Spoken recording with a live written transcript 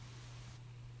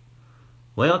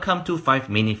Welcome to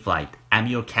 5-Minute Flight. I'm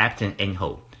your captain,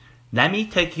 Enho. Let me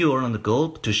take you around the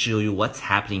globe to show you what's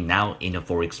happening now in the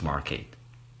Forex market.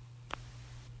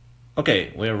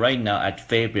 Okay, we're right now at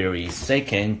February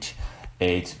 2nd.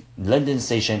 It's London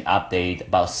session update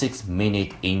about 6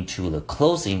 minutes into the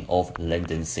closing of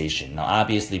London session. Now,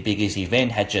 obviously, biggest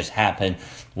event had just happened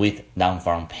with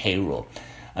non-farm payroll.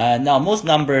 Now, most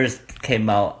numbers came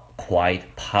out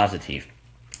quite positive.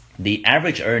 The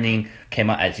average earning came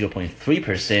out at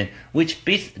 0.3%, which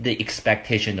beats the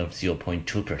expectation of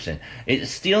 0.2%. It's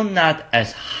still not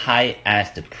as high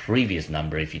as the previous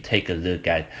number. If you take a look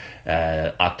at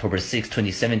October 6,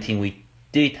 2017, we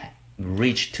did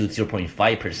reach to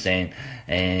 0.5%,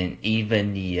 and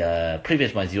even the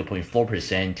previous one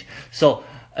 0.4%. So,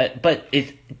 but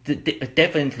it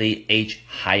definitely edged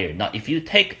higher. Now, if you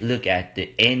take a look at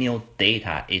the annual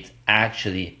data, it's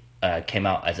actually came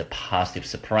out as a positive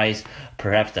surprise,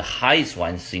 perhaps the highest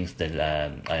one since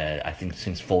I think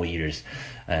since 4 years,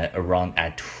 around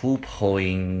at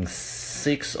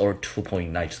 2.6 or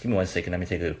 2.9. Just give me 1 second. Let me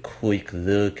take a quick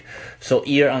look. So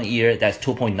year on year, that's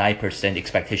 2.9%.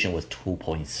 Expectation was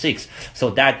 2.6.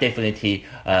 So that definitely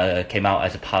came out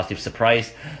as a positive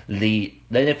surprise. The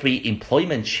free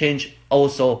employment change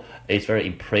also is very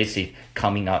impressive,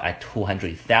 coming out at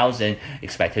 200,000.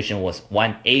 Expectation was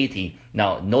 180.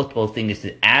 Now, notable thing is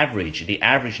the average. The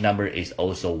average number is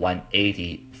also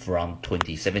 180 from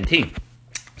 2017.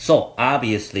 So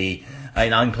obviously,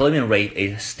 an unemployment rate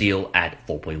is still at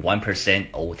 4.1%,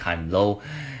 all-time low.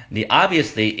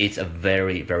 Obviously, it's a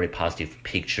very, very positive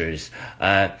pictures.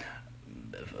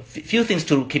 Few things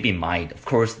to keep in mind. Of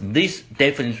course, this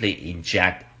definitely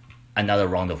inject another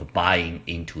round of buying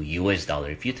into US dollar.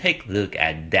 If you take a look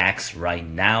at DAX right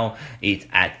now, it's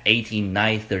at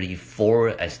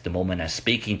 89.34 as the moment I'm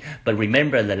speaking. But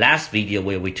remember the last video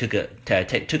where we took a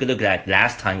look at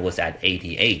last time was at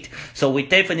 88. So we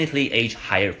definitely edge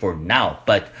higher for now.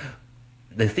 But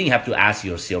the thing you have to ask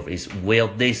yourself is, will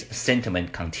this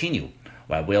sentiment continue?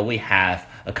 Well, will we have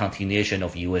a continuation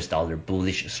of US dollar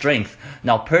bullish strength?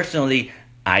 Now, personally,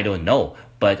 I don't know,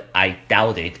 but I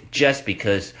doubt it, just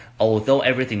because although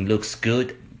everything looks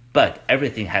good, but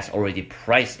everything has already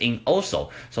priced in also.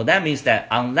 So that means that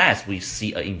unless we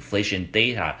see an inflation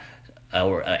data,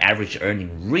 our average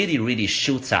earning really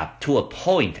shoots up to a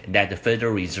point that the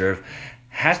Federal Reserve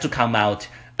has to come out,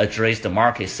 address the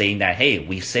market, saying that, hey,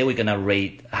 we say we're gonna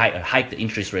hike the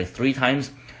interest rate 3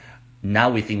 times.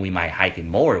 Now we think we might hike it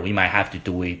more. We might have to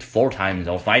do it 4 times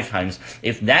or 5 times.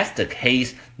 If that's the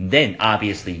case, then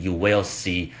obviously you will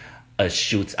see a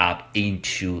shoots up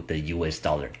into the US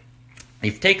dollar.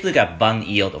 If you take a look at bond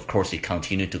yield, of course, it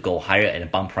continued to go higher and the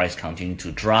bond price continued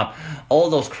to drop.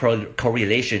 All those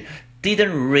correlation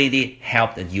didn't really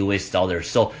help the US dollar.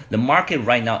 So the market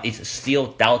right now is still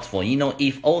doubtful.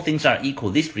 If all things are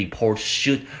equal, this report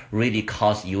should really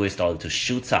cause US dollar to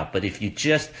shoot up. But if you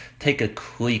just take a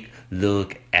quick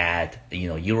look at,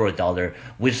 euro dollar,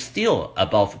 we're still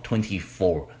above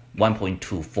 24.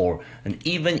 1.24, and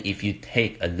even if you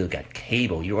take a look at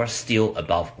cable, you are still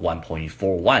above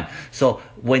 1.41. So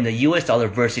when the US dollar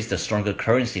versus the stronger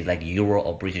currency like euro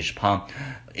or British pound,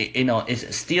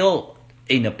 it's still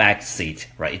in the back seat,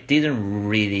 right? It didn't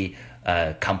really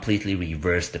completely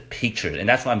reverse the picture, and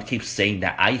that's why I keep saying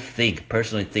that I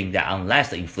personally think that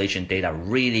unless the inflation data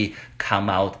really come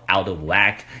out of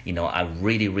whack, are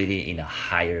really in a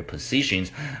higher positions.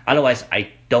 Otherwise, I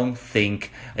don't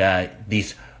think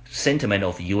this sentiment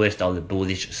of US dollar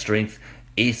bullish strength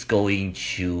is going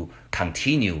to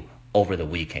continue over the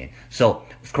weekend. So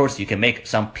of course you can make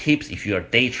some pips if you're a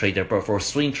day trader, but for a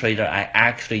swing trader, I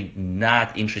actually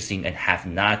not interested and have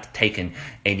not taken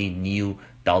any new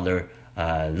dollar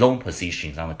long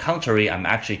positions. On the contrary, I'm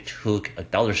actually took a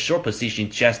dollar short position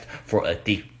just for a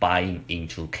deep buying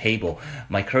into cable.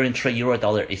 My current trade euro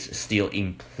dollar is still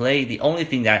in play. The only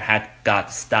thing that had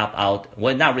got stopped out,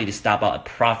 well, not really stopped out, a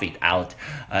profit out,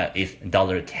 is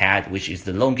dollar CAD, which is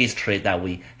the longest trade that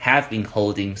we have been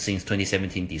holding since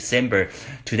 2017 December.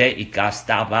 Today it got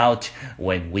stopped out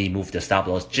when we moved the stop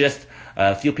loss just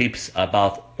a few pips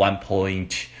above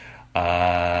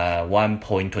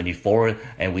 1.24,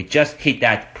 and we just hit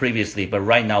that previously, but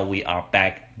right now we are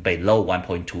back below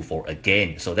 1.24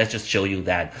 again. So let's just show you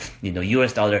that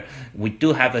US dollar, we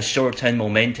do have a short-term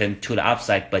momentum to the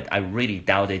upside, but I really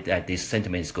doubt it that this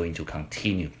sentiment is going to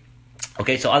continue.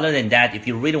 Okay, so other than that, if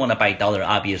you really want to buy dollar,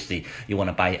 obviously you want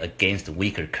to buy against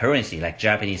weaker currency like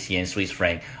Japanese yen, Swiss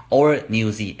franc, or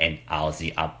New Zealand and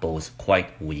Aussie are both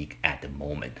quite weak at the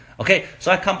moment. Okay,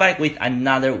 so I come back with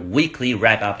another weekly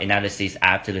wrap-up analysis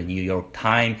after the New York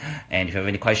time. And if you have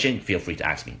any question, feel free to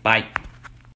ask me. Bye.